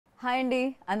Hi అండి,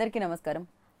 అందరికీ నమస్కారం.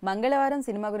 మంగళవారం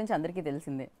సినిమా గురించి అందరికీ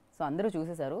తెలిసిందే. సో అందరూ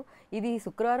చూసేశారు. ఇది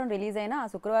శుక్రవారం రిలీజ్ అయినా ఆ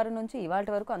శుక్రవారం నుంచి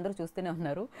ఇవాల్టి వరకు అందరూ చూస్తూనే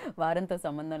ఉన్నారు, వారంతో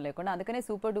సంబంధం లేకుండా. అందుకనే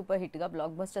సూపర్ డూపర్ హిట్గా,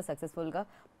 బ్లాక్ బస్టర్ సక్సెస్ఫుల్గా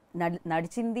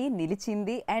నడిచింది,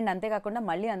 నిలిచింది. అండ్ అంతేకాకుండా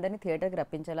మళ్ళీ అందరినీ థియేటర్కి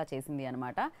రప్పించేలా చేసింది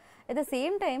అనమాట. అట్ ద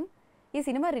సేమ్ టైం ఈ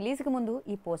సినిమా రిలీజ్కి ముందు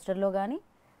ఈ పోస్టర్లో కానీ,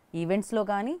 ఈవెంట్స్లో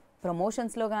కానీ,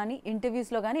 ప్రమోషన్స్లో కానీ,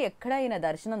 ఇంటర్వ్యూస్లో కానీ ఎక్కడా ఈయన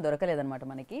దర్శనం దొరకలేదనమాట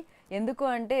మనకి. ఎందుకు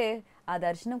అంటే ఆ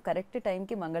దర్శనం కరెక్ట్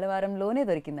టైంకి మంగళవారంలోనే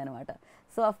దొరికిందనమాట.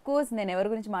 సో అఫ్కోర్స్ నేను ఎవరి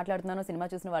గురించి మాట్లాడుతున్నానో సినిమా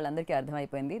చూసిన వాళ్ళందరికీ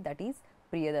అర్థమైపోయింది. That is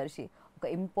Priyadarshi. ఒక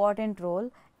ఇంపార్టెంట్ రోల్,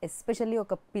 ఎస్పెషల్లీ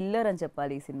ఒక పిల్లర్ అని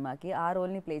చెప్పాలి ఈ సినిమాకి. ఆ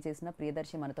రోల్ని ప్లే చేసిన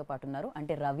ప్రియదర్శి మనతో పాటు ఉన్నారు.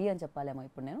 అంటే రవి అని చెప్పాలేమో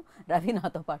ఇప్పుడు నేను. రవి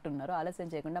నాతో పాటు ఉన్నారు.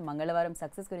 ఆలస్యం చేయకుండా మంగళవారం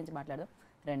సక్సెస్ గురించి మాట్లాడదాం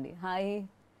రండి. హాయ్.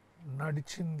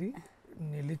 నడిచింది,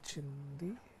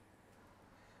 నిలిచింది,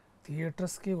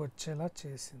 థియేటర్స్కి వచ్చేలా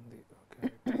చేసింది. ఓకే,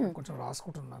 కొంచెం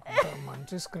రాసుకుంటున్నా.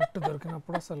 మంచి స్క్రిప్ట్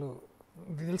దొరికినప్పుడు అసలు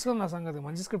తెలుసు నా సంగతి.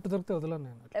 మంచి స్క్రిప్ట్ దొరికితే వదలను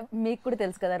నేను. మీకు కూడా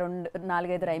తెలుసు కదా,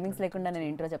 4-5 రైమింగ్స్ లేకుండా నేను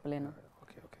ఇంట్రో చెప్పలేను.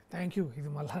 Okay okay, thank you. ఇది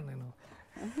మళ్ళా నేను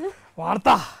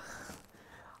వార్తా.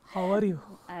 How are you?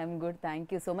 I'm good,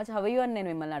 thank you so much. How are you అని నేను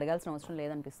మిమ్మల్ని అడగాల్సిన అవసరం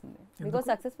లేదనిపిస్తుంది. బికాస్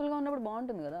సక్సెస్ఫుల్గా ఉన్నప్పుడు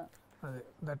బాగుంటుంది కదా. అదే,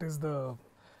 that is the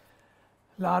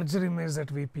larger image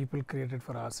that we people created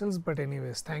for ourselves. But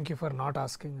anyways, thank you for not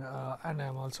asking, and I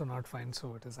am also not fine, so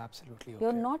it is absolutely okay.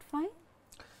 You're not fine?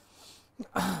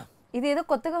 ఇది ఏదో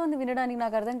కొత్తగా ఉంది వినడానికి,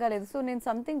 నాకు అర్థం కాలేదు. So నేను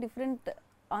something different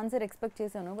answer expect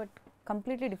చేశాను, బట్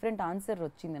కంప్లీట్లీ డిఫరెంట్ ఆన్సర్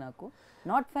వచ్చింది నాకు.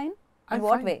 Not fine in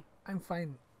what way? I'm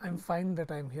fine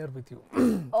that I'm here with you.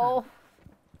 Oh,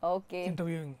 okay.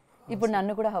 Interviewing. ఇప్పుడు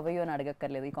నన్ను కూడా హౌ ఆర్ యూ అని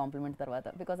అడగక్కర్లేదు ఈ కాంప్లిమెంట్ తర్వాత,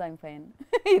 బికాస్ ఐఎమ్ ఫైన్.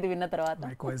 ఇది విన్న తర్వాత.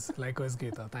 Likewise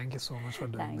Geeta, thank you so much for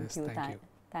doing this.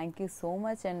 Thank you so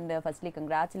much. And firstly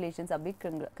congratulations, a big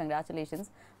congratulations,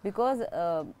 because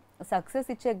success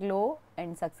ఇచ్చే glow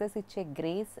and success ఇచ్చే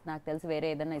grace నాకు తెలిసి వేరే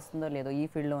ఏదైనా ఇస్తుందో లేదో ఈ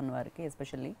ఫీల్డ్లో ఉన్న వారికి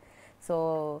ఎస్పెషల్లీ. సో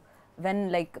వెన్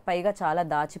లైక్ పైగా చాలా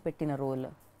దాచిపెట్టిన రోల్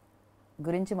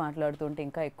గురించి మాట్లాడుతుంటే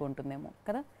ఇంకా ఎక్కువ ఉంటుందేమో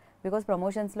కదా. బికాస్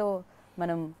ప్రమోషన్స్లో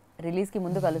మనం రిలీజ్కి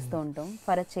ముందు కలుస్తూ ఉంటాం,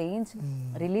 ఫర్ అ చేంజ్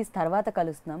రిలీజ్ తర్వాత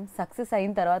కలుస్తున్నాం, సక్సెస్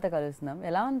అయిన తర్వాత కలుస్తున్నాం.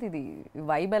 ఎలా ఉంది ఇది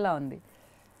వైబ్? ఎలా ఉంది?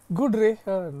 Good ray,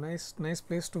 nice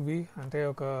place to be. అంటే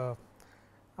ఒక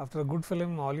after a good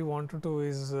film all you wanted to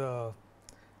is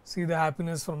see the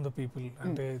happiness from the people.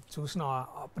 అంటే చూసిన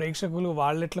ప్రేక్షకులు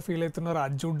వాళ్ళు ఎట్లా ఫీల్ అవుతున్నారో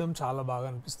అది చూడడం చాలా బాగా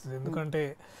అనిపిస్తుంది. ఎందుకంటే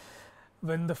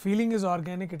when the feeling is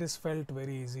organic it is felt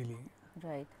very easily.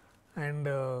 Right. And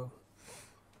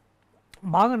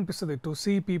బాగా అనిపిస్తుంది to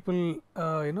see people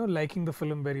liking the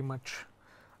film very much,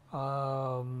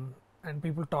 and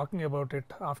people talking about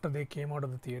it after they came out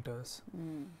of the theatres.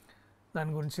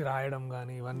 దాని గురించి రాయడం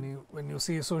కానీ ఇవన్నీ when you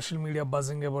see social media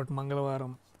buzzing about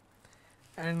మంగళవారం.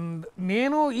 And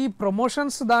నేను ఈ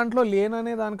ప్రమోషన్స్ దాంట్లో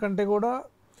లేననే దానికంటే కూడా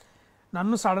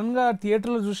నన్ను సడన్గా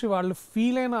థియేటర్లో చూసి వాళ్ళు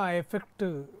ఫీల్ అయిన ఆ effect,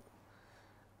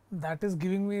 that is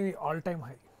giving me all time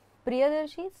high.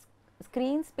 Priyadarshi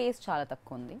screen space చాలా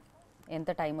తక్కువ ఉంది, ఎంత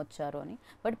టైం వచ్చారు అని.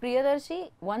 బట్ ప్రియదర్శి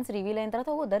వన్స్ రివీల్ అయిన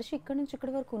తర్వాత ఓ దర్శి ఇక్కడ నుంచి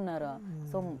ఇక్కడి వరకు ఉన్నారా,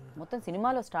 సో మొత్తం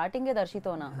సినిమాలో స్టార్టింగే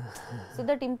దర్శితోనా, సో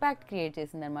దట్ ఇంపాక్ట్ క్రియేట్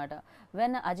చేసింది అనమాట.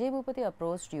 When Ajay Bhupathi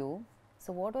approached you, so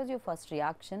what was your first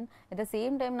reaction? At the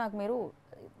same time నాకు మీరు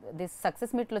దిస్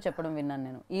సక్సెస్ మీట్లో చెప్పడం విన్నాను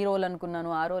నేను, ఈ రోల్ అనుకున్నాను,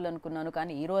 ఆ రోల్ అనుకున్నాను,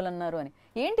 కానీ ఈ రోల్ అన్నారు అని.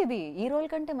 ఏంటిది, ఈ రోల్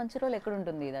కంటే మంచి రోల్ ఎక్కడ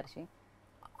ఉంటుంది దర్శి?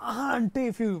 అంటే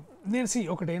ఇఫ్ యూ నేను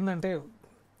ఒకటి ఏంటంటే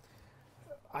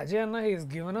Ajay Anna, he has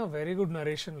given a very good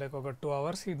narration, like over 2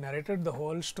 hours he narrated the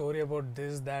whole story about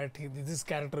this, that this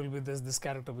character will be this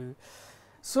character will be.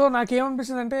 So nakem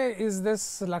anpistindi ante is this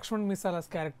Lakshman Misala's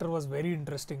character was very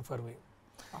interesting for me.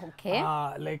 Okay.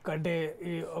 Like ante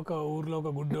oka ఊర్లో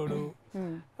ఒక గుడ్డోడు,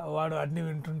 వాడు అన్ని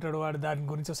వింటుంటాడు, వాడు దాని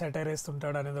గురించి satire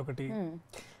వేస్తుంటాడు అనేది ఒకటి.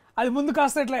 అది ముందు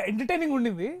కాస్త ఇట్లా ఎంటర్టైనింగ్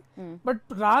ఉండింది, బట్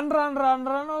రాను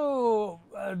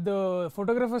the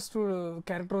photographers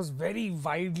character was very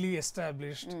widely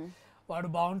established. వాడు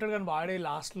బాగుంటాడు కానీ వాడే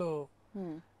లాస్ట్లో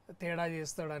తేడా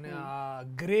చేస్తాడని ఆ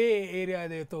గ్రే ఏరియా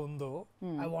ఏదైతే ఉందో,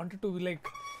 I wanted to be like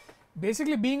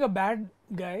basically being a bad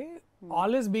guy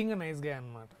always being a nice guy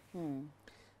అనమాట.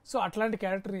 సో అట్లాంటి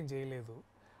క్యారెక్టర్ నేను చేయలేదు.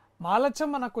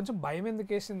 మాలచ్చమ్మ నాకు కొంచెం భయం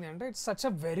ఎందుకు వేసింది అంటే it's such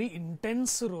a very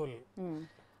intense role.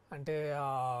 అంటే ఆ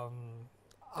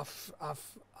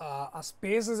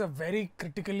space is a very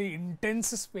critically intense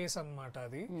space అనమాట.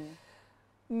 అది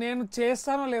నేను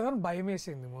చేస్తానో లేదో అని భయం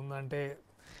వేసింది ముందు. అంటే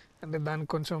దానికి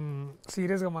కొంచెం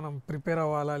సీరియస్గా మనం ప్రిపేర్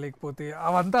అవ్వాలా, లేకపోతే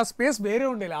అవంతా స్పేస్ వేరే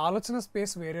ఉండేది, ఆలోచన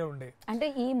స్పేస్ వేరే ఉండే. అంటే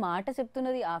ఈ మాట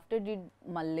చెప్తున్నది ఆఫ్టర్ డిడ్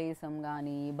మల్లేశం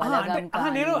కానీ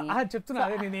నేను చెప్తున్నా.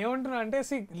 అదే నేను ఏమంటున్నా అంటే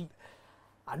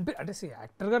అంటే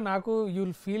యాక్టర్గా నాకు you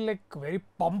will feel like very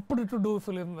pumped to do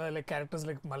film like characters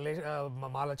like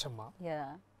Malachamma.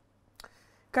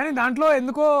 కానీ దాంట్లో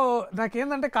ఎందుకో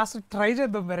నాకేందంటే కాస్త ట్రై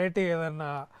చేద్దాం వెరైటీ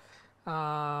ఏదన్నా.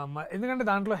 ఎందుకంటే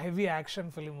దాంట్లో హెవీ యాక్షన్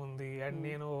ఫిలిం ఉంది అండ్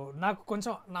నాకు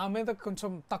కొంచెం నా మీద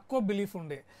కొంచెం తక్కువ బిలీఫ్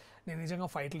ఉండే, నేను నిజంగా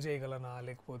ఫైట్లు చేయగలనా,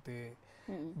 లేకపోతే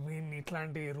వీడిని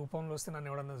ఇట్లాంటి రూపంలో వస్తే నన్ను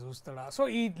ఎవడన్నా చూస్తాడా. సో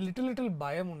ఈ లిటిల్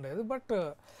భయం ఉండేది. But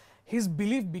his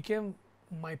belief became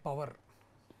my power.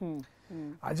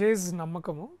 Ajay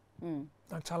నమ్మకము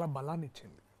నాకు చాలా బలాన్ని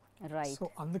ఇచ్చింది. సో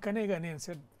అందుకనే ఇక నేను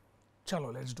సెడ్ చలో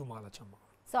let's do మాలచమ్మ.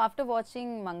 So after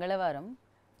watching మంగళవారం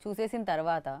చూసేసిన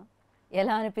తర్వాత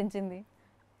ఎలా అనిపించింది?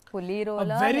 పులి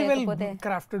రోలా వెరీ వెల్ లేకపోతే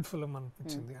క్రాఫ్టెడ్ ఫిల్మ్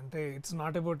అనిపించింది. అంటే it's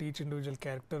not about each individual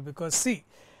character. Because see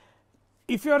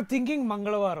if you are thinking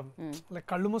మంగళవారం, లైక్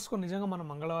కళ్ళు మూసుకొని నిజంగా మనం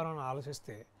మంగళవారం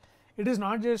ఆలోచిస్తే, it is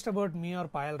not just about me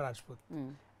are Payal Rajput,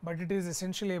 but it is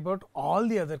essentially about all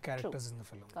the other characters in the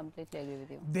film. Completely agree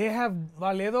with you. They have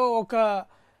వాళ్ళు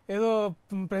ఏదో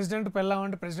president పెళ్ళాం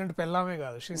అంటే ప్రెసిడెంట్ పెళ్ళామే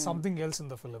కాదు, she is something else in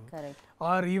the film.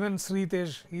 Are even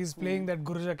Sritej he's playing that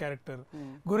Guruja character.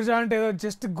 Guruja అంటే ఏదో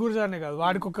just గురుజానే కాదు,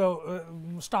 వాడికి ఒక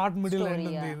స్టార్ట్ మిడిల్ ఎండ్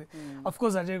ఉంది. అఫ్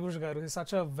కోర్స్ అజయ్ ఘోష్ గారు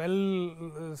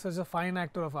such a fine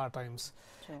actor of are times,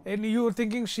 and you are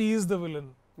thinking she is the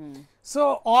villain. So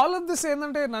all of this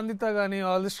ఏంటంటే నందిత కానీ,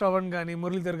 all this Shravan కానీ,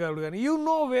 మురళీధర్ గారు కానీ, you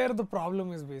know where the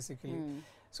problem is basically.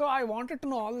 So I wanted to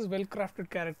know all these well-crafted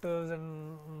characters and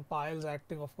Payal's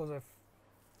acting. Of course,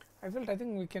 I felt I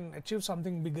think we can achieve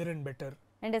something bigger and better.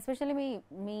 And especially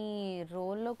మీ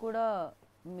రోల్లో కూడా,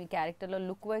 మీ క్యారెక్టర్లో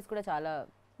look wise కూడా చాలా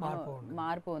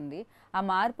మార్పు ఉంది. ఆ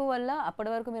మార్పు వల్ల అప్పటి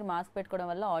వరకు మీరు మాస్క్ పెట్టుకోవడం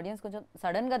వల్ల ఆడియన్స్ కొంచెం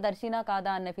సడన్గా దర్శినా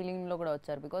కాదా అనే ఫీలింగ్లో కూడా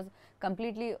వచ్చారు. బికాజ్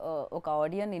కంప్లీట్లీ ఒక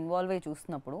ఆడియన్ ఇన్వాల్వ్ అయ్యి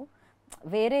చూస్తున్నప్పుడు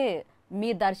వేరే మీ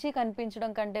దర్శి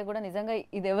కనిపించడం కంటే కూడా నిజంగా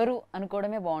ఇది ఎవరు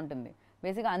అనుకోవడమే బాగుంటుంది.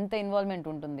 బేసిక్గా అంత ఇన్వాల్వ్మెంట్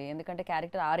ఉంటుంది, ఎందుకంటే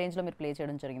క్యారెక్టర్ ఆ రేంజ్లో మీరు ప్లే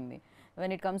చేయడం జరిగింది.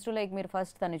 When it comes to like మీరు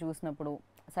ఫస్ట్ తను చూసినప్పుడు,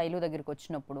 శైలు దగ్గరికి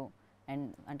వచ్చినప్పుడు, అండ్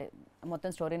అంటే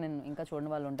మొత్తం స్టోరీ నేను ఇంకా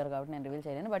చూడని వాళ్ళు ఉంటారు కాబట్టి నేను రివీల్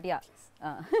చేయలేను. బట్ యా,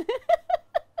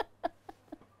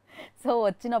 సో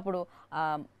వచ్చినప్పుడు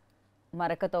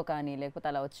మరకతో కానీ లేకపోతే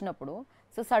అలా వచ్చినప్పుడు,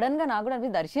 సో సడన్గా నాకు కూడా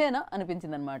అనిపించింది దర్శేనా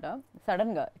అనిపించింది అనమాట.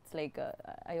 సడన్గా it's like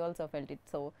I also felt it.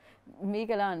 So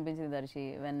మీకు ఎలా అనిపించింది Darsi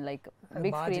when like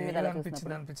big screen మీద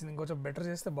అనిపించింది? ఇంకొంచెం బెటర్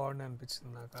చేస్తే బాగుండే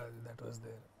అనిపించింది నాకు. That was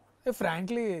there.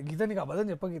 ఫ్రాంక్లీ గీత, నీకు అబద్ధం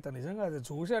చెప్ప గీత, నిజంగా అది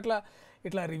చూసి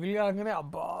ఇట్లా రివీల్ కాగానే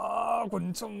అబ్బా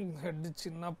కొంచెం హెడ్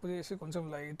చిన్నప్పు చేసి కొంచెం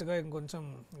లైట్గా ఇంకొంచెం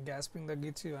గ్యాస్పింగ్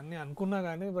తగ్గించి ఇవన్నీ అనుకున్నా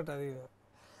కానీ, బట్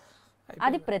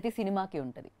అది ప్రతి సినిమాకి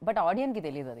ఉంటుంది, బట్ ఆడియన్కి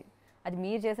తెలియదు. అది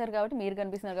మీరు చేశారు కాబట్టి, మీరు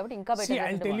కనిపిస్తున్నారు కాబట్టి ఇంకా better. See,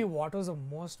 I'll tell you what was the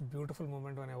most beautiful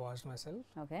moment when I watched myself.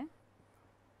 Okay.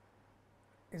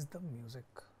 Is the music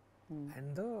and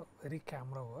the very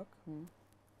camera work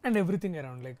and everything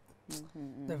around. Like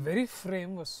the very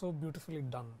frame was so beautifully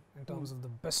done in terms of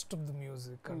the best of the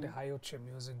music, and high octane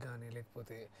music gaani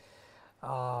lekapothe.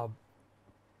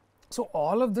 So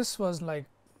all of this was like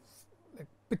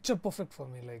picture perfect for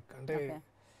me. Like ante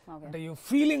అంటే you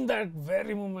feeling that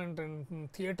very moment, and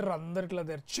theatre అందరు ఇట్లా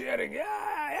there cheering,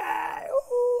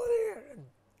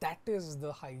 that is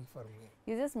the high for me.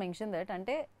 You just mention that,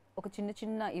 అంటే ఒక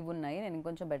చిన్న ఇవి ఉన్నాయి, నేను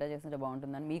ఇంకొంచెం బెటర్ చేస్తుంటే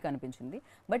బాగుంటుందని మీకు అనిపించింది.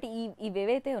 బట్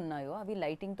ఇవేవైతే ఉన్నాయో అవి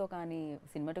లైటింగ్తో కానీ,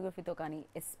 సినిమాటోగ్రఫీతో కానీ,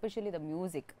 especially the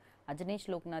music, Ajaneesh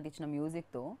Loknath ఇచ్చిన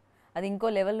మ్యూజిక్తో అది ఇంకో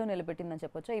లెవెల్లో నిలబెట్టిందని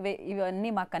చెప్పొచ్చు.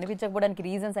 ఇవన్నీ మాకు కనిపించకపోవడానికి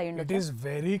రీజన్స్ అయ్యి ఉండొచ్చు. It is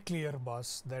very clear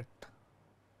boss that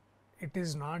it is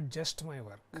not just my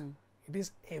work, it is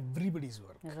everybody's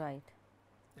work, right?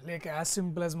 Like as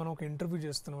simple as మనం ఒక ఇంటర్వ్యూ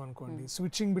చేస్తున్నాం అనుకోండి,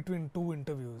 switching between 2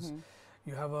 interviews,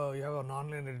 you have an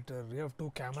online editor, you have 2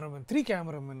 cameramen, 3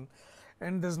 cameramen,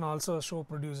 and there's also a show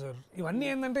producer. ఇవన్నీ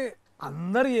ఏంటంటే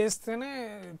అందరు చేస్తేనే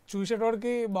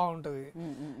చూసేటోడికి బాగుంటుంది.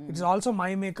 It's also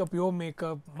my makeup, your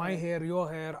makeup, my hair, your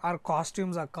hair, are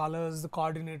costumes, are colours,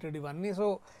 coordinated, ఇవన్నీ. So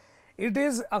it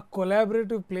is a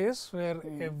collaborative place where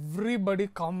everybody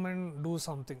come and do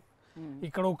something.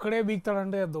 ఇక్కడ ఒక్కడే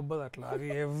బీక్తాడంటే అది దొబ్బదు అట్లా, అది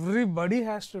everybody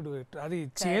has to do it. అది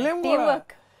చేయలేం కూడా,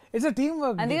 it's a team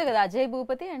work. అందుకే కదా అజయ్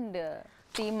భూపతి అండ్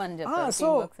టీమ్ అని చెప్తారు.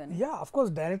 So yeah, of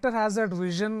course director has that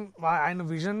vision. ఆయన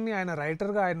విజన్ ని, ఆయన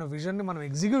రైటర్ గా ఆయన విజన్ ని మనం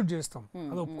ఎగ్జిక్యూట్ చేస్తాం,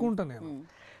 అది ఒప్పుకుంటా నేను.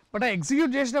 బట్ ఆ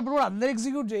ఎగ్జిక్యూట్ చేసినప్పుడు కూడా అందరు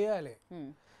ఎగ్జిక్యూట్ చేయాలి,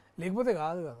 లేకపోతే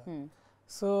కాదు కదా.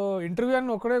 సో ఇంటర్వ్యూ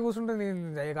అని ఒక్కడే కూర్చుంటే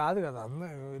కాదు కదా,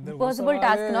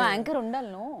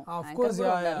 ఆఫ్ కోర్స్.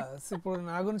 ఇప్పుడు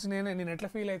నా గురించి నేను ఎట్లా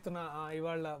ఫీల్ అవుతున్నా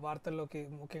ఇవాళ వార్తల్లోకి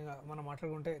ముఖ్యంగా మనం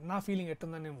మాట్లాడుకుంటే నా ఫీలింగ్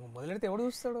ఎట్టుందని నేను మొదలెడితే ఎవడు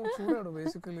చూస్తాడో చూడాడు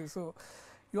basically. So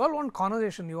you all want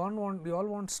conversation, you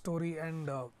all want story,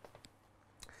 and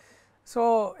so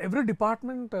every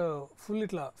department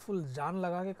full John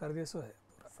లగాకే కర్ దేసో హై.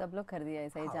 सब लोग कर दिया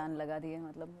ऐसा ही, जान लगा दिए,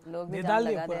 मतलब लोग भी दे जान डाल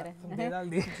दिए लगा दे पूरा, दे डाल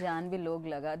रहे दिए। जान भी लोग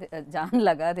लगा दे, जान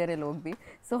लगा दे रहे लोग भी.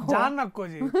 So जान नको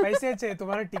जी, पैसे चाहिए,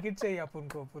 तुम्हारा टिकट चाहिए अपन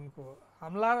को.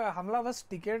 हमला बस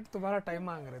टिकट, तुम्हारा टाइम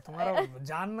मांग रहे, तुम्हारा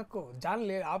जान नको, जान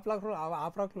ले आप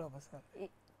रख लो बस.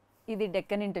 ఇది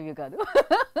డెక్కన్ ఇంటర్వ్యూ కాదు,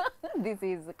 this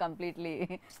is completely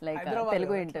like Hyderabad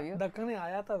Telugu interview. Deccan ही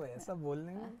आया था भाई, ऐसा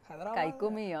बोलने में. हैदराबाद काइको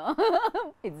में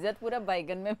इज्जत पूरा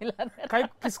बैगन में मिला दे.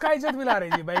 किसका इज्जत मिला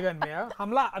रही जी बैगन में यार?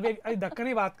 हमला अभी दक्कन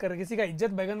ही बात कर रहे, किसी का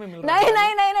इज्जत बैगन में मिल रहा नहीं है?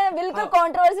 नहीं नहीं नहीं, बिल्कुल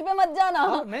कंट्रोवर्सी पे मत जाना.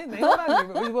 नहीं हो रहा,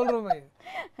 वही बोल रहा हूँ मैं.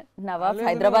 नवाब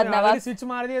हैदराबाद नवाब स्विच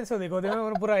मार दिया सो, देखो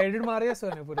पूरा एडिट मार दिया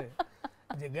सो ने पूरे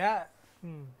जगह.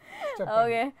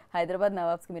 ఓకే, హైదరాబాద్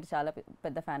నవాబ్స్ కి మీరు చాలా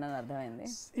పెద్ద ఫ్యాన్ అని అర్థమైంది.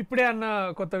 ఇప్పుడే అన్న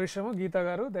కొత్త విషయం గీత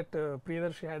గారు, దట్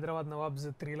ప్రియదర్శి హైదరాబాద్ నవాబ్స్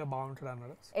 3 లో బాగుంటాడు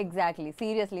అన్నాడు. ఎగ్జాక్ట్లీ,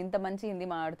 సీరియస్లీ ఇంత మంచి హిందీ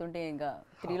మాట్లాడుతుంటే ఇంకా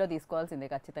 3 లో తీసుకోవాల్సిందే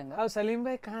ఖచ్చితంగా. अब सलीम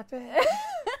भाई कहाँ पे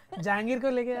जहांगीर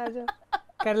को लेके आ जाओ,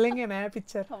 कर लेंगे नया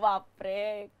पिक्चर. బాప్రే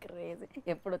క్రేజీ,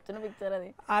 ఎప్పుడు వచ్చిన పిక్చర్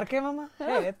అది. आरके मामा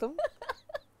है तुम.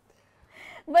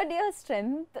 But your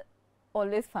strength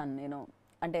always fun, you know.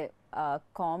 అంటే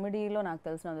కామెడీలో నాకు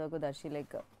తెలిసినంత వరకు దర్శి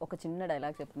లైక్ ఒక చిన్న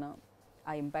డైలాగ్ చెప్పిన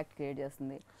ఆ ఇంపాక్ట్ క్రియేట్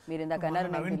చేస్తుంది. మీరు ఇందాక అన్నారు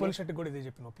నవీన్ పోలి శెట్టి కూడా ఇదే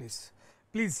చెప్పిన. ప్లీజ్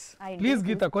ప్లీజ్ ఆ ప్లీజ్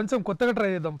interview గీత కొంచెం కొత్తగా ట్రై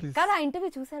చేద్దాం ప్లీజ్. కాదు, ఆ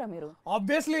ఇంటర్వ్యూ చూసారా మీరు?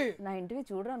 ఆబ్వియస్లీ నా ఇంటర్వ్యూ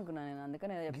చూడరు అనుకున్నా నేను,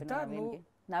 అందుకనే చెప్పిన గీత, నవీన్కి.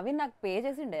 నవీన్ నాకు పే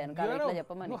చేసిండే అనుకో ఇట్లా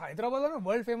చెప్పమని. హైదరాబాద్ లోనే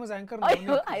వరల్డ్ ఫేమస్ యాంకర్.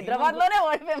 హైదరాబాద్ లోనే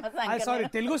world famous. Sorry,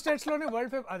 Telugu states లోనే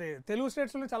వరల్డ్ ఫేమస్, అదే తెలుగు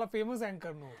స్టేట్స్ లోనే చాలా ఫేమస్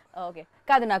యాంకర్ నువ్వు. ఓకే,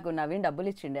 కాదు నాకు నవీన్ డబ్బులు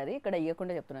ఇచ్చిండే, అది ఇక్కడ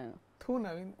ఇవ్వకుండా చెప్తున్నాను. థూ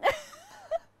నవీన్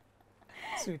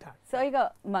స్వీట్ హార్ట్. సో ఇక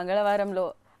మంగళవారంలో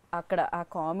అక్కడ ఆ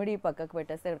కామెడీ పక్కకు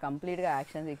పెట్టేస్తే ఇక్కడ కంప్లీట్గా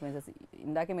యాక్షన్ సీక్వెన్సెస్.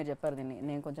 ఇందాకే మీరు చెప్పారు దీన్ని,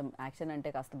 నేను కొంచెం యాక్షన్ అంటే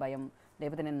కాస్త భయం,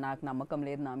 లేకపోతే నాకు నమ్మకం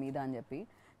లేదు నా మీద అని చెప్పి.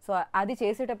 సో అది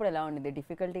చేసేటప్పుడు ఎలా ఉండింది?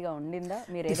 డిఫికల్టీగా ఉండిందా?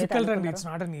 మీరు డిఫికల్ట్ అండి, it's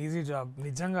not an easy job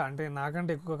నిజంగా. అంటే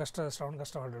నాకంటే ఎక్కువ శ్రవణ్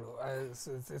కష్టపడ్డాడు.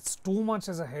 It's too much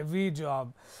as a heavy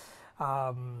job.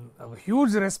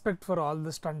 Huge respect for all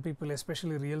the stunt people,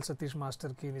 especially real Satish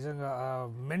మాస్టర్కి. నిజంగా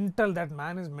mental, that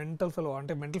man is mental fellow.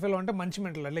 అంటే మెంటల్ ఫెలో అంటే మంచి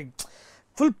mental, like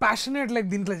full passionate, like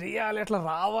దీంట్లో చేయాలి, అట్లా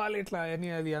రావాలి, ఇట్లా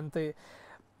అని. అది అంతే,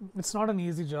 it's not an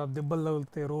easy job. దెబ్బలు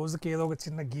తగులుతాయి, రోజుకి ఏదో ఒక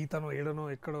చిన్న గీతనో ఏడనో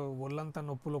ఎక్కడో ఒళ్ళంతా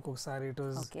నొప్పులు ఒక్కొక్కసారి. ఇట్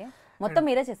వాజ్ మొత్తం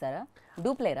మీరే చేశారా?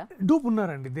 డూప్ లేరా? డూప్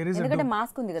ఉన్నారండి. దేర్ ఇస్ ఎందుకంటే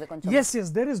మాస్క్ ఉంది కదా కొంచెం. yes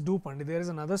there is డూప్ అండి. There is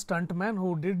another stunt man who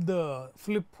did the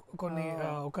flip. కొన్ని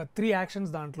ఒక 3 యాక్షన్స్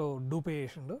దాంట్లో డూప్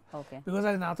చేసిండు. బికాజ్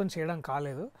అది నాతో చేయడం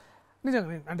కాలేదు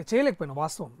నిజంగా. అంటే చేయలేకపోయినా,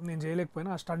 వాస్తవం నేను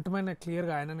చేయలేకపోయినా. ఆ స్టంట్ మ్యాన్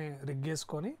క్లియర్గా ఆయననే రిగ్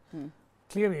చేసుకొని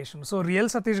క్లియర్ చేసిండు. సో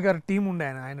రియల్ సతీష్ గారి టీం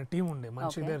ఉండే, ఆయన టీం ఉండే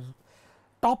మంచి, దేర్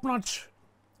టాప్ నాచ్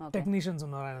టెక్నీషియన్స్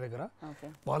ఉన్నారు ఆయన దగ్గర,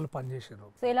 వాళ్ళు పనిచేసారు.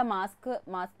 సో ఇలా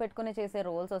మాస్క్ పెట్టుకుని చేసే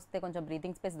రోల్స్ వస్తే కొంచెం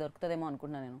బ్రీతింగ్ స్పేస్ దొరుకుతుందేమో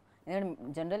అనుకుంటున్నాను నేను.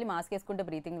 ఎందుకంటే జనరల్లీ మాస్క్ వేసుకుంటే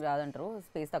బ్రీతింగ్ రాదంటారు,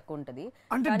 స్పేస్ తక్కువ ఉంటుంది.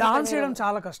 అంటే డాన్స్ చేయడం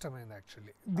చాలా కష్టమైంది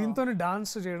యాక్చువల్లీ. దీంతో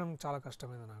డాన్స్ చేయడం చాలా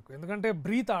కష్టమైంది నాకు, ఎందుకంటే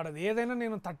బ్రీత్ ఆడదు. ఏదైనా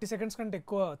నేను 30 seconds కంటే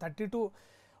ఎక్కువ, 30 to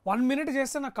 1 minute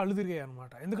చేస్తే నాకు కళ్ళు తిరిగాయి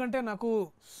అనమాట. ఎందుకంటే నాకు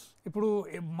ఇప్పుడు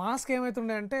మాస్క్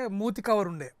ఏమైతుండే అంటే మూతి కవర్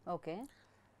ఉండే, ఓకే,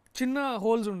 చిన్న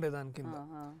హోల్స్ ఉండే దాని కింద.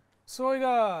 సో ఇక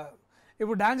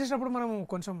ఇప్పుడు డాన్స్ చేసినప్పుడు మనము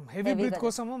కొంచెం హెవీ బ్రీత్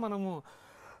కోసము మనము,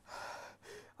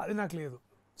 అది నాకు లేదు.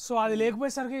 సో అది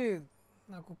లేకపోయేసరికి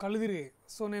నాకు కళ్ళు తిరిగాయి.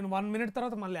 సో నేను 1 minute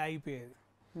తర్వాత మళ్ళీ ఆగిపోయేది.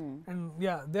 And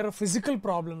there are physical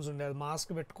problems ఉండే. అది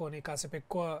మాస్క్ పెట్టుకొని కాసేపు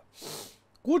ఎక్కువ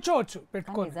కూర్చోవచ్చు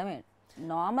పెట్టుకొని.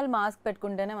 నార్మల్ మాస్క్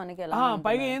పెట్టుకుంటేనే మనకి ఎలా.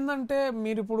 పైగా ఏంటంటే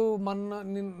మీరు ఇప్పుడు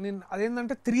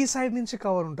అదేంటంటే 3 side నుంచి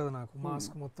కవర్ ఉంటుంది నాకు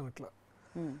మాస్క్ మొత్తం ఇట్లా.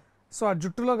 సో ఆ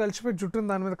జుట్టులో కలిసిపోయి జుట్టుని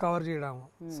దాని మీద కవర్ చేయడం.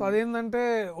 సో అదేంటంటే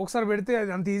ఒకసారి పెడితే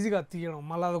అది అంత ఈజీగా తీయడం,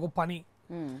 మళ్ళీ అదొక పని.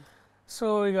 సో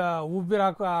ఇక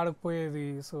ఊపిరాకు ఆడకపోయేది.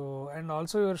 So and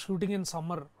also your shooting in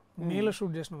summer, మేలో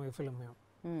షూట్ చేసినాం ఈ ఫిల్మ్ మేము.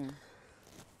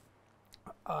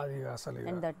 అది అసలు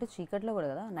చీకట్లో కూడా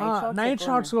కదా, నైట్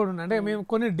షాట్స్ కూడా ఉన్నాయి. అంటే మేము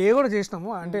కొన్ని డే కూడా చేసినాము.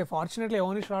 అంటే fortunately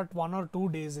only shot 1 or 2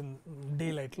 days in day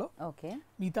light లో,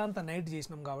 మిగతా అంతా నైట్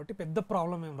చేసినాం కాబట్టి పెద్ద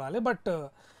ప్రాబ్లం ఏం రాలే. బట్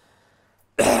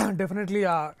డెఫినెట్లీ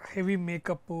ఆ హెవీ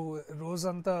మేకప్,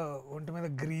 రోజంతా ఒంటి మీద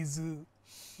grease.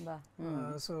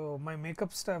 So my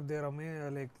makeup staff there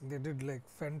like they did like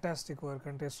fantastic work.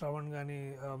 అంటే శ్రవణ్ గానీ,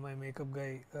 my makeup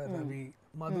guy Ravi,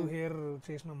 Madhu hair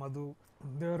చేసిన మధు,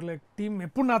 దేవర్ లైక్ టీమ్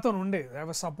ఎప్పుడు నాతో ఉండే. I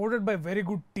was supported by very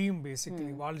good team basically.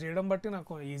 వాళ్ళు చేయడం బట్టి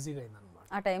నాకు ఈజీగా అయింది అనమాట.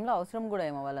 ఆ టైంలో అవసరం కూడా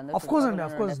ఏమో వాళ్ళందరూ. ఆఫ్ కోర్స్ అండి,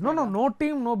 of course. No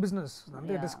team no business,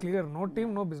 అంటే it is clear. No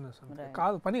team no business.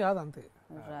 కాదు, పని కాదు, అంతే,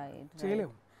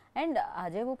 చేయలేము. అండ్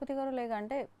అజయ్ భూపతి గారు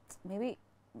లేకంటే మేబీ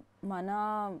మన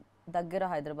దగ్గర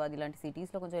హైదరాబాద్ ఇలాంటి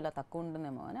సిటీస్లో కొంచెం ఇలా తక్కువ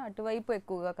ఉంటుందేమో అని అటువైపు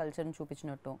ఎక్కువగా కల్చర్ని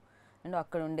చూపించినట్టు. అండ్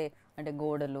అక్కడ ఉండే అంటే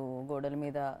గోడల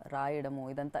మీద రాయడము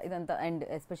ఇదంతా అండ్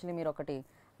ఎస్పెషల్లీ మీరు ఒకటి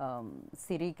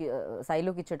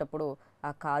శైలుకి ఇచ్చేటప్పుడు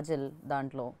ఆ కాజల్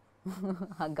దాంట్లో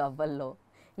ఆ గవ్వల్లో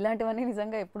ఇలాంటివన్నీ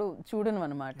నిజంగా ఎప్పుడు చూడను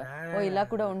అనమాట. ఓ ఇలా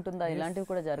కూడా ఉంటుందా, ఇలాంటివి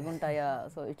కూడా జరుగుంటాయా,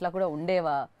 సో ఇట్లా కూడా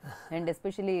ఉండేవా. అండ్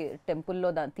ఎస్పెషలీ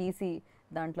టెంపుల్లో తీసి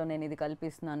దాంట్లో నేను ఇది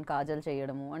కల్పిస్తున్నాను కాజల్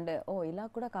చేయడము అంటే ఓ ఇలా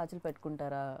కూడా కాజల్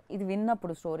పెట్టుకుంటారా. ఇది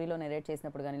విన్నప్పుడు స్టోరీలో నెరేట్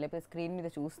చేసినప్పుడు కానీ లేకపోతే స్క్రీన్ మీద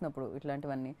చూసినప్పుడు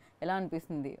ఇట్లాంటివన్నీ ఎలా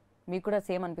అనిపిస్తుంది మీకు కూడా?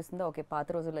 సేమ్ అనిపిస్తుందా ఓకే పాత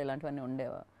రోజుల్లో ఇలాంటివన్నీ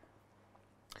ఉండేవా?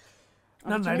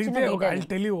 నన్ను అడిగితే I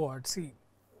tell you what, C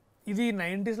ఇది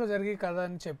 90s లో జరిగే కదా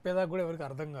అని చెప్పేదాకా కూడా ఎవరికి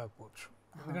అర్థం కాకపోవచ్చు,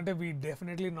 ఎందుకంటే we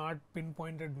definitely not pin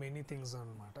pointed many things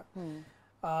అనమాట.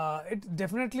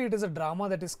 It is a drama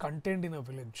that is content in a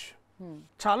village.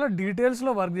 చాలా డీటెయిల్స్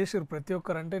లో వర్క్ చేసారు ప్రతి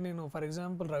ఒక్కరు. అంటే నేను ఫర్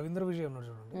ఎగ్జాంపుల్ రవీంద్ర విజయ్ ఉన్నాడు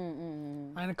చూడండి,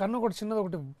 ఆయన కన్ను ఒకటి చిన్నది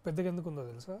ఒకటి పెద్దగా ఎందుకు ఉందో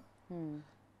తెలుసా?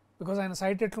 బికాస్ ఆయన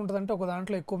సైట్ ఎట్లుంటుంది అంటే ఒక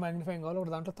దాంట్లో ఎక్కువ మ్యాగ్నిఫైయింగ్ కావాలి, ఒక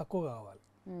దాంట్లో తక్కువ కావాలి.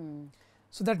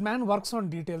 So that man works on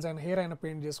details. ఆయన హెయిర్ ఆయన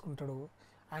పెయింట్ చేసుకుంటాడు,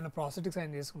 ఆయన ప్రాస్థెటిక్స్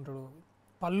ఆయన చేసుకుంటాడు,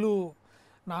 పళ్ళు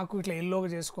నాకు ఇట్లా ఎల్లోగా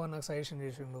చేసుకో అని నాకు సజెషన్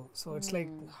చేసిండు. సో ఇట్స్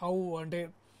లైక్ హౌ అంటే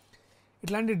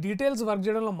ఇట్లాంటి డీటెయిల్స్ వర్క్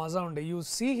చేయడంలో మజా ఉండే. You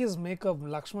see his makeup,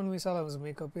 Laxman Vishala his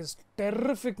makeup is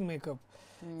terrific makeup.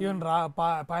 Even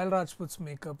Payal Rajputs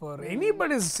makeup or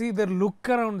anybody's see there look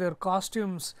around there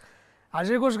costumes.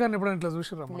 Ajay Ghosh గారిని ఎప్పుడైనా ఇట్లా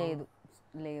చూసిర్రా?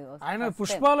 ఆయన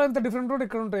పుష్పాలు ఎంత డిఫరెంట్ కూడా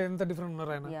ఇక్కడ ఉంటాయి, ఎంత డిఫరెంట్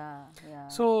ఉన్నారు ఆయన.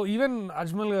 సో ఈవెన్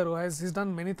అజ్మల్ గారు he's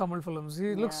done many Tamil films, he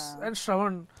looks. And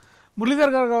Shravan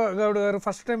Muralidhar Goud గారు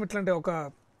ఫస్ట్ టైం ఇట్లాంటి ఒక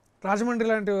రాజమండ్రి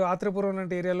లాంటి ఆత్రేయపురం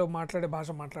లాంటి ఏరియాలో మాట్లాడే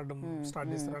భాష మాట్లాడడం స్టార్ట్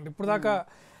చేస్తారు. అంటే ఇప్పుడు దాకా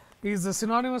is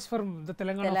synonymous for the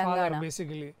Telangana father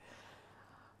basically.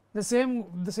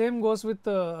 The same goes with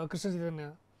Krishna Chaitanya.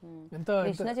 ఎంత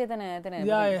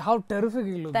హౌ టెరిఫిక్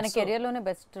హి లుక్స్. తన కెరీర్ లోనే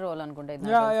బెస్ట్ రోల్ అనుకుంటా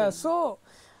ఇది. So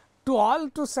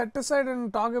to set aside and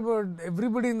talk about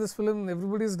everybody in this film,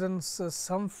 everybody's done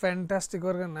some fantastic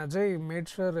work, and Ajay made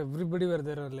sure everybody were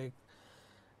there, like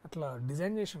atla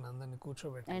design చేసిన అందరిని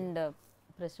కూర్చోబెట్టి. And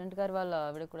president గారు వాళ్ళ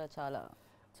ఆవిడ కూడా చాలా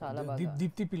చాలా బాగా,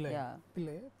 Deepti Pillai,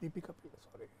 Deepika Pillai,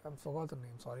 sorry I forgot the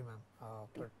name, sorry ma'am.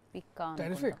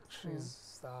 Terrific. She's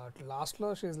last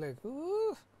లో she's like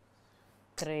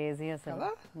క్రేజీ అసలు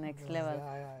నెక్స్ట్ లెవెల్.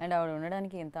 అండ్ ఆవిడ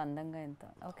ఉండడానికి ఎంత అందంగా ఎంత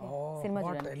ఓకే. సినిమా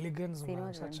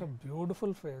చూడండి,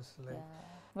 beautiful face.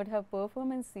 But her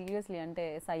performance seriously అంటే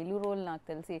సైలు రోల్ నాకు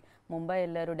తెలిసి ముంబై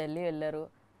వెళ్ళారు, ఢిల్లీ వెళ్ళారు,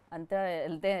 అంతా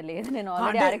వెళ్తే లేదు నేను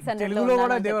ఆల్రెడీ RX 100 లో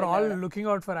కూడా they were all looking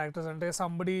out for actors. అంటే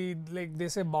సంబడి లైక్ దే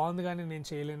సే బాగుంది కానీ నేను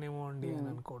చేయలేనేమో అండి అని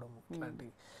అనుకోవడం ఇట్లాంటి.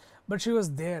 But she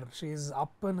was there, she is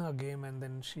up in her game and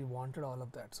then she wanted all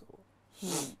of that. So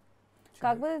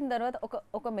కాకపోతే దీని తర్వాత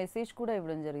ఒక మెసేజ్ కూడా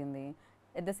ఇవ్వడం జరిగింది.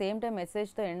 At the same time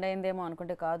మెసేజ్తో end అయిందేమో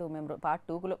అనుకుంటే కాదు, మేము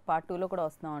పార్ట్ టూలో కూడా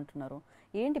వస్తున్నాం అంటున్నారు.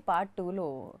 ఏంటి పార్ట్ 2లో?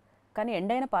 కానీ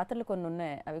ఎండ్ అయిన పాత్రలు కొన్ని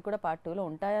ఉన్నాయి, అవి కూడా పార్ట్ 2లో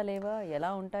ఉంటాయా లేవా, ఎలా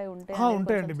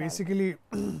ఉంటాయండి? బేసికలీ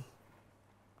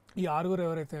ఈ ఆరుగురు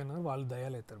ఎవరైతే ఉన్నారో వాళ్ళు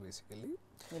దయాలు అవుతారు బేసికలీ.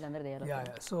 వీళ్ళందరూ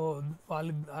దయాలు. సో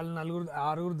వాళ్ళు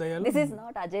ఆరుగురు దయాలు. This is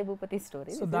not Ajay Bhupathi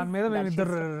story. So దాని మీద మేము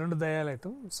రెండు దయాలు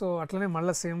అవుతాం. సో అట్లనే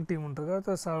మళ్ళీ సేమ్ టీం ఉంటుంది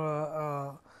కదా.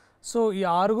 సో ఈ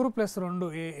 6 ప్లస్ 2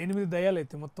 8 దయ్యాలు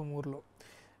అవుతాయి మొత్తం ఊర్లో.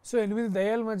 సో 8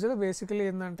 దయ్యాల మధ్యలో బేసికలీ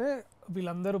ఏంటంటే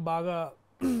వీళ్ళందరూ బాగా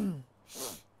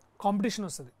కాంపిటీషన్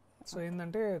వస్తుంది. సో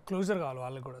ఏంటంటే క్లోజర్ కావాలి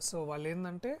వాళ్ళకి కూడా. సో వాళ్ళు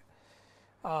ఏంటంటే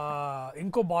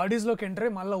ఇంకో బాడీస్లోకి ఎంటర్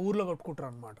అయ్యి మళ్ళీ ఊర్లో కొట్టుకుంటారు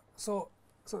అనమాట. So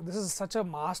this is such a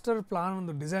master plan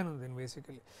ఉంది, డిజైన్ ఉంది దీని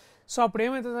బేసికలీ. సో అప్పుడు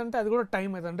ఏమవుతుందంటే అది కూడా టైం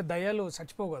అవుతుంది. అంటే దయ్యాలు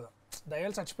చచ్చిపోవు కదా,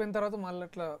 దయ్యాలు చచ్చిపోయిన తర్వాత మళ్ళీ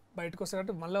అట్లా బయటకు వస్తాయి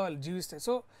కాబట్టి మళ్ళీ వాళ్ళు జీవిస్తాయి.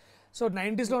 సో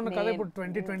 90s లో ఉన్న కథ ఇప్పుడు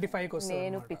 2025కి వస్తుంది.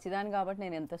 నేను పిచ్చిదాన్ని కాబట్టి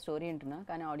నేను ఎంత స్టోరీ వింటున్నా,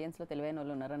 కానీ ఆడియన్స్లో తెలివైన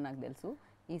వాళ్ళు ఉన్నారని నాకు తెలుసు.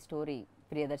 ఈ స్టోరీ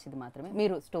ప్రియదర్శిది మాత్రమే,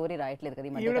 మీరు స్టోరీ రాయట్లేదు కదా.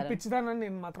 ఈవిడ పిచ్చిదాన్ని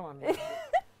నేను మాత్రం అనలేదు.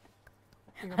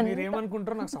 మీరు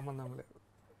ఏమనుకుంటారో నాకు సంబంధం లేదు.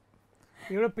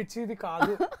 ఈవిడ పిచ్చిది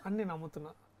కాదు అని నేను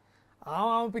నమ్ముతున్నా.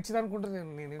 ఆమె పిచ్చిది అనుకుంటారు,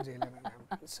 నేనేం చేయలేను.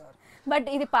 బట్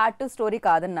ఇది పార్ట్ 2 స్టోరీ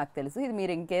కాదని నాకు తెలుసు. ఇది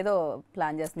మీరు ఇంకేదో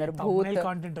ప్లాన్ చేస్తున్నారు. భూత్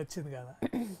కాంటెంట్ వచ్చింది కదా.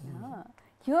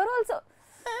 You are also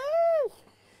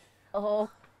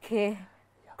okay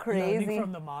crazy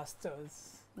from the masters.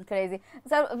 Crazy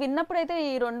sir. విన్నప్పుడైతే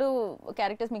ఈ 2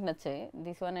 క్యారెక్టర్స్ మీకు నచ్చాయి,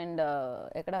 దిస్ వన్ అండ్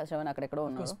ఎక్కడ శ్రవణ్ అక్కడెక్కడో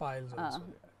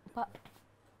ఉన్నారు.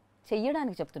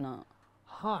 చెయ్యడానికి చెప్తున్నా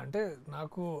అంటే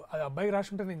నాకు అది అబ్బాయికి రాసి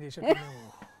ఉంటే నేను చేసేది.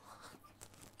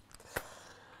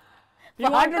 You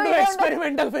want to do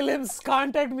experimental films?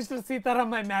 Contact Mr. Sitaram,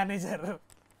 my manager,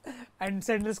 and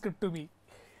send the script to me.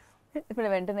 ఇప్పుడు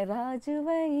వెంటనే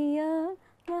రాజువయ్యా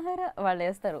వాళ్ళు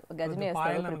వేస్తారు, గజని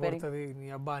వేస్తారు.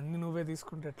 అన్ని నువ్వే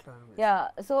తీసుకుంటే ఎట్లా? యా.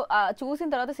 సో చూసిన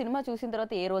తర్వాత, సినిమా చూసిన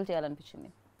తర్వాత ఏ role చేయాలనిపించింది?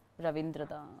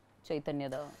 రవీంద్రద,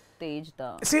 చైతన్యద, తేజ్ద?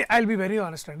 See, I'll be very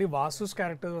honest అండి. Vasu's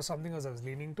character was something I was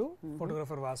leaning to,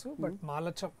 photographer Vasu, but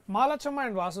Malachama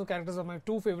and Vasu characters are my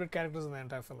 2 favorite characters in the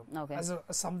entire film. Okay. As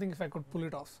something if I could pull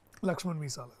it off. Lakshman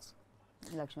Visalas.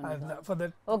 Laxman for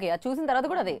that. Okay, అది చూసిన తర్వాత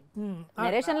కూడా అదే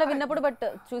narration లో విన్నప్పుడు, but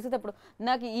చూసేటప్పుడు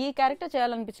నాకు ఈ క్యారెక్టర్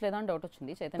చేయాలనిపించలేదు అని డౌట్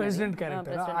వచ్చింది. Chaitanya president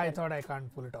character I thought I can't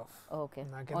pull it of. Okay,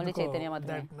 only Chaitanya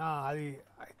మాత్రమే. అది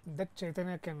that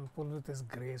Chaitanya can pull with his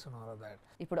grace and all of that.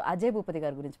 ఇప్పుడు అజయ్ భూపతి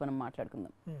గారి గురించి మనం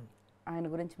మాట్లాడుకుందాం. ఆయన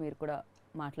గురించి మీరు కూడా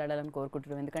మాట్లాడాలని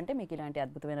కోరుకుంటున్నాం, ఎందుకంటే మీకు ఇలాంటి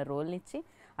అద్భుతమైన రోల్ని ఇచ్చి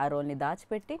ఆ రోల్ని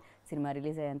దాచిపెట్టి సినిమా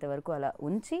రిలీజ్ అయ్యేంత వరకు అలా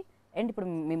ఉంచి అండ్ ఇప్పుడు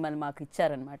మిమ్మల్ని మాకు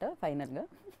ఇచ్చారనమాట ఫైనల్గా.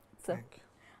 సో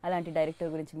అలాంటి డైరెక్టర్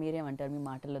గురించి మీరేమంటారు మీ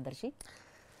మాటల్లో దర్శి?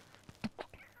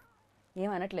 ఏం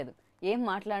అనట్లేదు, ఏం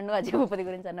మాట్లాడను అజయ్ భూపతి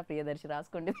గురించి అన్న ప్రియదర్శి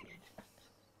రాసుకోండి.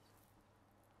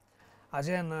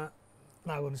 అజయ్ అన్న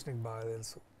నా గురించి నీకు బాగా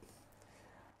తెలుసు,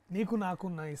 నీకు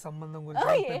నాకున్న ఈ సంబంధం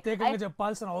గురించి ప్రత్యేకంగా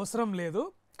చెప్పాల్సిన అవసరం లేదు.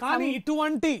 కానీ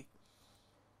ఇటువంటి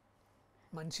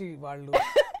మంచి వాళ్ళు,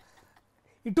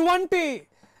 ఇటువంటి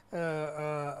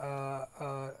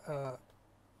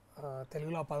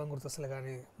తెలుగులో ఆ పదం గుర్తొస్తలే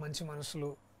కానీ మంచి మనుషులు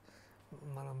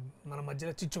మన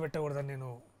మధ్యలో చిచ్చు పెట్టకూడదని నేను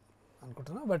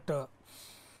అనుకుంటున్నా. But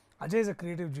Ajay is a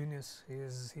creative genius.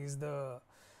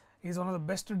 Is one of the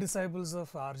best disciples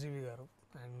of RGV గారు.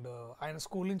 అండ్ ఆయన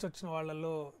స్కూల్ నుంచి వచ్చిన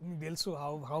వాళ్ళల్లో మీకు తెలుసు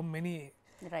హౌ మెనీ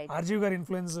ఆర్జీవి గారి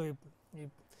ఇన్ఫ్లుయెన్స్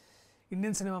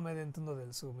ఇండియన్ సినిమా మీద ఎంత ఉందో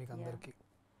తెలుసు మీకు అందరికీ.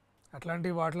 అట్లాంటి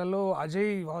వాటిలలో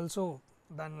అజయ్ ఆల్సో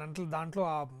దాంట్లో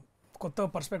ఆ కొత్త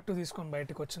పర్స్పెక్టివ్ తీసుకొని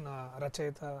బయటకు వచ్చిన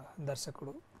రచయిత,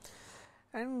 దర్శకుడు.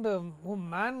 And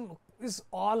man is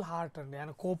all heart అండి.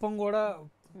 ఆయన కోపం కూడా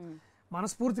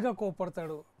మనస్ఫూర్తిగా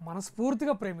కోపడతాడు,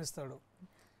 మనస్ఫూర్తిగా ప్రేమిస్తాడు,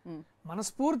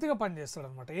 మనస్ఫూర్తిగా పనిచేస్తాడు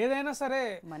అనమాట. ఏదైనా సరే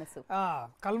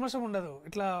కల్మషం ఉండదు.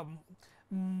 ఇట్లా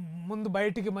ముందు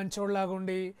బయటికి మంచోళ్ళలాగా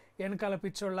ఉండి వెనకాల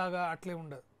పిచ్చోళ్ళలాగా అట్లే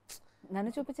ఉండదు.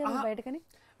 నన్ను చూపించారు బయటకని,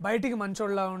 బయటికి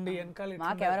మంచోళ్ళలా ఉండి వెనకాల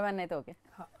అయితే ఓకే,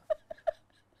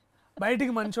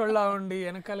 బయటికి మంచోళ్ళలా ఉండి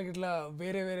వెనకాలకి ఇట్లా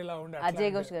వేరేలా ఉండి.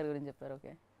 అజయ్ ఘోష్ గారి గురించి చెప్పారు.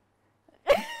 ఓకే,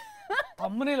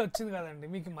 తమ్మునేలు వచ్చింది కదండి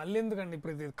మీకు, మళ్ళీ ఎందుకండి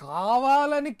ఇప్పుడు ఇది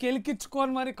కావాలని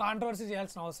కెలికిచ్చుకొని మరి కాంట్రవర్సీ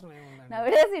చేయాల్సిన అవసరం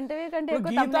ఏముందండి?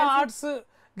 గీతా ఆర్ట్స్,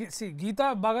 గీతా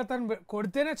భగత్ అని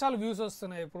కొడితేనే చాలా వ్యూస్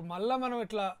వస్తున్నాయి. ఇప్పుడు మళ్ళీ మనం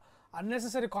ఇట్లా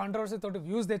అన్నెసెసరీ కాంట్రవర్సీ తోటి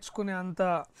వ్యూస్ తెచ్చుకునే అంత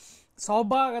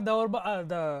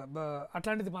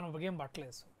అట్లాంటిది మనం ఏం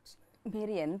పట్టలేదు.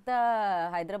 మీరు ఎంత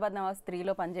హైదరాబాద్ నవాజ్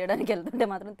 3లో పనిచేయడానికి వెళ్తుంటే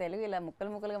మాత్రం తెలుగు ఇలా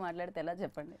ముక్కలుగా మాట్లాడితే ఎలా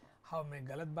చెప్పండి?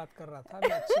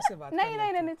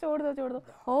 చూడదు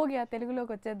హోగా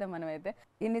తెలుగులోకి వచ్చేద్దాం మనం. అయితే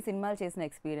ఇన్ని సినిమాలు చేసిన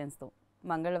ఎక్స్పీరియన్స్తో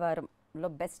మంగళవారంలో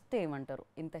బెస్ట్ ఏమంటారు?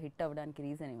 ఇంత హిట్ అవ్వడానికి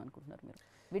రీజన్ ఏమనుకుంటున్నారు మీరు?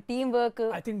 మీ టీమ్ వర్క్,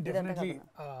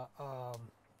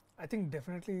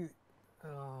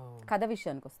 కథ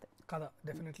విషయానికి వస్తే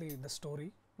definitely the story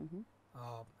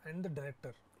and the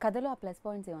director. కథలో ఆ ప్లస్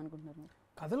పాయింట్స్ ఏమనుకుంటున్నారు మీరు?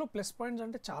 కథలో ప్లస్ పాయింట్స్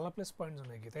అంటే చాలా ప్లస్ పాయింట్స్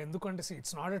ఉన్నాయి గీత. ఎందుకంటే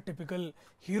it's not a typical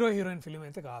heroine film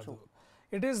అయితే కాదు.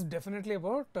 ఇట్ ఈస్ డెఫినెట్లీ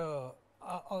అబౌట్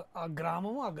ఆ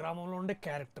గ్రామంలో ఉండే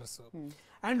క్యారెక్టర్స్.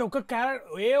 అండ్ ఒక్క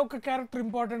క్యారెక్టర్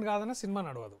ఇంపార్టెంట్ కాదన్న సినిమా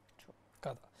నడవదు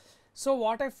కదా. So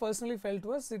what I personally felt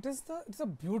was it's a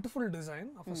beautiful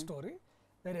design of a story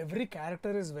where every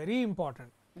character is very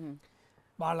important.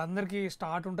 వాళ్ళందరికీ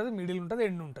స్టార్ట్ ఉంటుంది, మిడిల్ ఉంటుంది,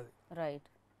 ఎండ్ ఉంటుంది. రైట్,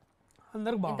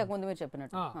 అందరికి ఇంతకుముందు మీరు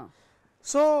చెప్పినట్టు.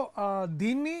 సో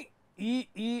దీన్ని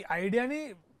ఈ ఐడియాని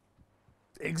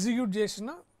ఎగ్జిక్యూట్ చేసిన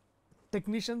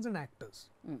టెక్నీషియన్స్ అండ్ యాక్టర్స్.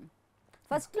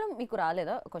 ఫస్ట్లో మీకు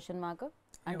రాలేదా క్వశ్చన్ మార్క్?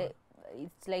 అంటే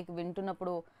ఇట్స్ లైక్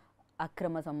వింటున్నప్పుడు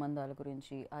అక్రమ సంబంధాల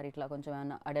గురించి ఇట్లా కొంచెం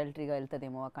ఏమన్నా అడల్టరీగా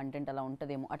వెళ్తుందేమో, ఆ కంటెంట్ అలా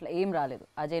ఉంటుందేమో, అట్లా ఏం రాలేదు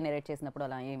అజయ్ నెరేట్ చేసినప్పుడు?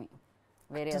 అలా ఏమి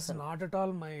వేరే not at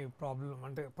all my problem.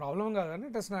 అంటే ప్రాబ్లం కాదు కానీ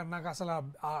నాకు అసలు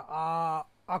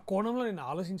ఆ కోణంలో నేను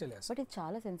ఆలోచించలేదు. బట్ ఇది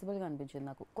చాలా సెన్సిబుల్గా అనిపించింది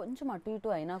నాకు. కొంచెం అటు ఇటు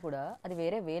అయినా కూడా అది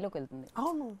వేరే వేలోకి వెళ్తుంది.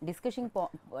 అవును,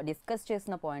 డిస్కస్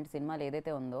చేసిన పాయింట్ సినిమాలో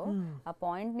ఏదైతే ఉందో ఆ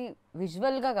పాయింట్ని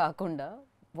విజువల్గా కాకుండా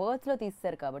వర్డ్స్లో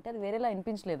తీస్తారు కాబట్టి అది వేరేలా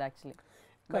అనిపించలేదు actually.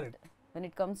 But when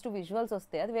it comes to visuals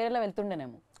వస్తే అది వేరేలా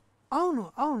వెళ్తుండేనేమో. అవును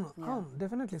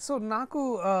డెఫినెట్లీ. సో నాకు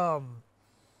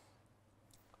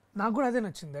కూడా అదే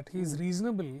నచ్చింది, that he's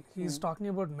reasonable. He's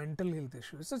talking about mental health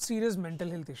issues, serious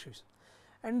mental health issues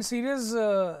and serious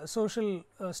social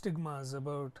stigmas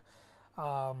about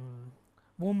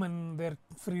women, their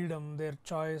freedom, their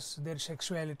choice, their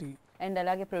sexuality. And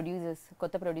అలాగే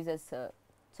కొత్త ప్రొడ్యూసర్స్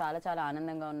చాలా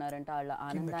ఆనందంగా ఉన్నారంట. వాళ్ళ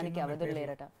ఆనందానికి అవధులు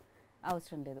లేరట.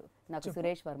 అవసరం లేదు నాకు.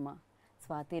 సురేష్ వర్మ,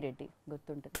 స్వాతి రెడ్డి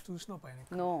గుర్తుంటుంది. చూసిన పైన?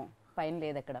 నో, పైన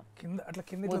లేదు అక్కడ.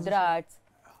 ముద్ర ఆర్ట్స్.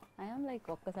 ఐఎమ్ లైక్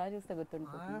ఒక్కసారి చూస్తే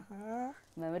గుర్తుంటుంది.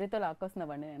 మెమరీతో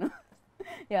లాక్కొస్తున్నాబండి నేను.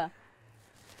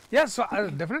 So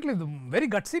definitely very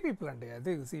gutsy people అండి.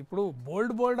 అదే ఇప్పుడు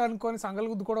బోల్డ్ అనుకొని సంగలు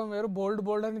గుద్దుకోవడం వేరు,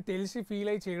 బోల్డ్ అని తెలిసి ఫీల్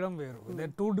అయ్యి చేయడం వేరు. They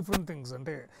are 2 different things.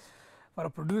 అంటే for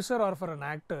a producer are for an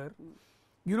actor,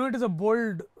 you know, it is a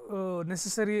bold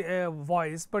necessary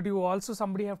voice, but you also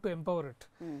somebody have to empower it.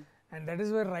 And that is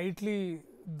where rightly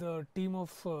the team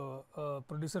of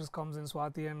producers comes in,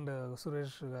 Swati and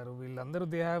Suresh garu, వీళ్ళందరూ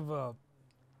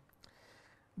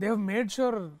they have made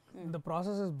sure the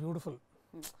process is beautiful.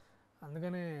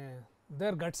 అందుకనే they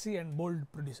are gutsy and bold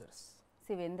producers.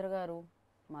 Shivendra గారు,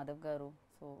 మాధవ్ గారు,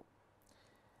 so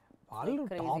వాళ్ళు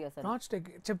top notch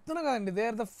చెప్తున్నా కదండి, they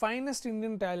are the finest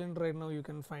Indian talent right now you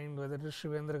can find. Weather is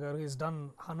Shivendra గారు, he's done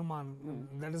Hanuman,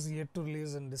 that is yet to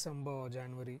release in December or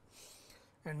January.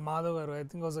 And Madhav garu, I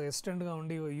think was assistant గా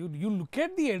ఉండి, you look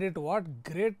at the edit, what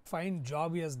great fine job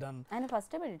he has done. ఆయన first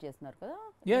time edit చేస్తున్నారు కదా?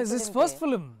 Yes, his first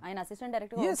film. ఆయన assistant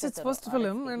director. Yes, it's first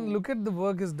film and look at the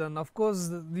work is done. Of course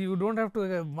you don't have to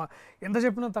ఎంత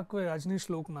చెప్పినా తక్కువే Ajaneesh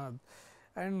Loknath.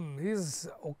 And he's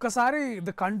ఒక్కసారి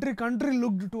the country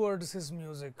looked towards his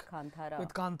music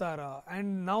with Kantara, and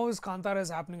now his Kantara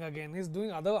is happening again. He's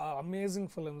doing other amazing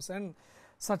films, and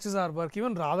such is our work.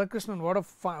 Even Radhakrishnan,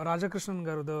 Rajakrishnan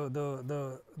garu,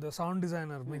 the sound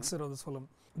designer, mixer of this film,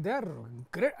 they are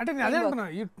great. అంటే నేను అదే అంటున్నా,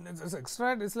 it's extra,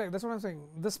 it's like, that's what I'm saying.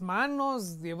 This man knows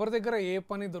ఎవరి దగ్గర ఏ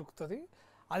పని దొరుకుతుంది,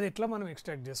 అది ఎట్లా మనం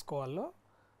ఎక్స్ట్రాక్ట్ చేసుకోవాలో.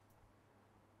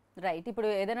 రైట్. ఇప్పుడు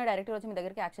ఏదైనా డైరెక్టర్ వచ్చి మీ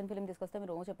దగ్గరికి యాక్షన్ ఫిల్మ్ తీసుకొస్తే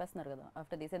మీరు చెప్పేస్తున్నారు కదా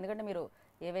ఆఫ్టర్ దిస్, ఎందుకంటే మీరు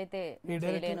ఏవైతే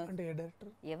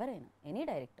ఎవరైనా ఎనీ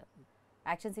డైరెక్టర్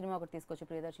యాక్షన్ సినిమా ఒకటి తీసుకొచ్చి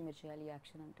ప్రియదర్శి మీరు చేయాలి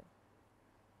యాక్షన్ అంటే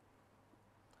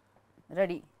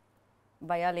రెడీ,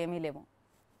 భయాలు ఏమీ లేవు,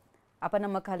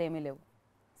 అపనమ్మకాలు ఏమీ లేవు.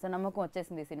 సో నమ్మకం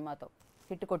వచ్చేసింది ఈ సినిమాతో,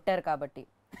 హిట్ కొట్టారు కాబట్టి.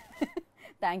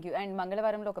 Thank you. అండ్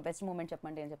మంగళవారంలో ఒక బెస్ట్ మూమెంట్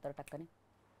చెప్పండి, ఏం చెప్తారు టక్కని?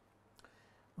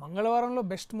 మంగళవారంలో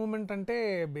బెస్ట్ మూమెంట్ అంటే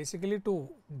basically to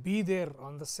be there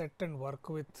on the set and work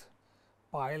with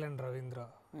Payal and Ravindra.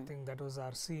 I think that was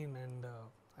our scene, and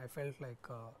I felt like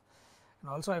and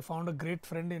also I found a great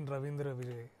friend in Ravindra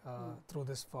Vijay through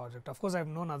this project. Of course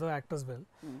I've known other actors well,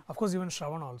 of course even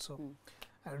Shravan also.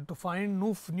 And to find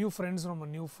new friends from a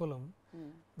new film,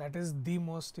 that is the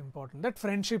most important, that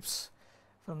friendships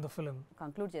from the film.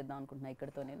 Conclude చేద్దాం అనుకుంటున్నా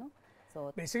ఇక్కడతో నేను. So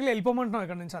basically వెళ్ళిపోమంటున్నాం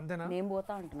ఇక్కడ నుంచి, అంతేనా? నేను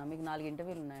పోతా అంటున్నా, మీకు 4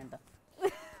 ఇంటర్వ్యూలు ఉన్నాయంట.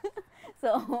 సో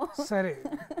సరే,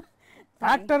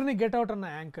 యాక్టర్ని గెట్ అవుట్ అన్న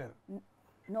యాంకర్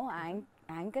నో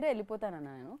యాంకరే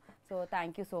వెళ్ళిపోతానన్నా నేను. So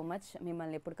thank you so much,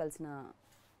 మిమ్మల్ని ఎప్పుడు కలిసిన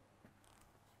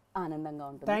ఆనందంగా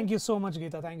ఉంటుంది. Thank you so much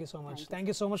Gita, thank you so much, thank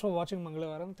you so much for watching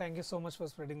మంగళవారం, thank you so much for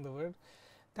spreading the word,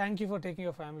 thank you for taking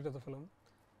your family to the film.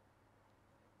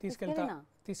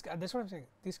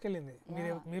 తీసుకెళ్ళింది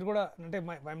మీరు కూడా, అంటే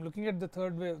I'm looking at the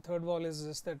third wall is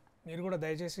just that మీరు కూడా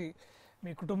దయచేసి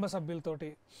మీ కుటుంబ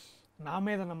సభ్యులతోటి నా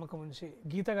మీద నమ్మకం ఉంచి,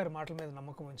 గీత గారి మాటల మీద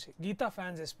నమ్మకం ఉంచి, Gita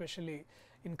fans especially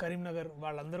in Karimnagar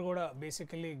వాళ్ళందరూ కూడా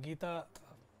బేసికల్లీ గీత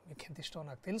మీకు ఎంత ఇష్టం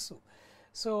నాకు తెలుసు.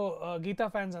 సో గీతా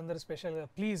ఫ్యాన్స్ అందరూ స్పెషల్గా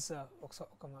ప్లీజ్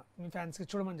ఒక మీ ఫ్యాన్స్కి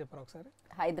చూడమని చెప్పారు ఒకసారి.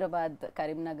 హైదరాబాద్,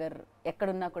 కరీంనగర్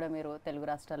ఎక్కడున్నా కూడా మీరు తెలుగు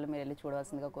రాష్ట్రాల్లో మీరు వెళ్ళి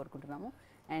చూడవలసిందిగా కోరుకుంటున్నాము.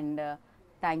 And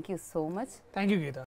thank you so much. Thank you Gita.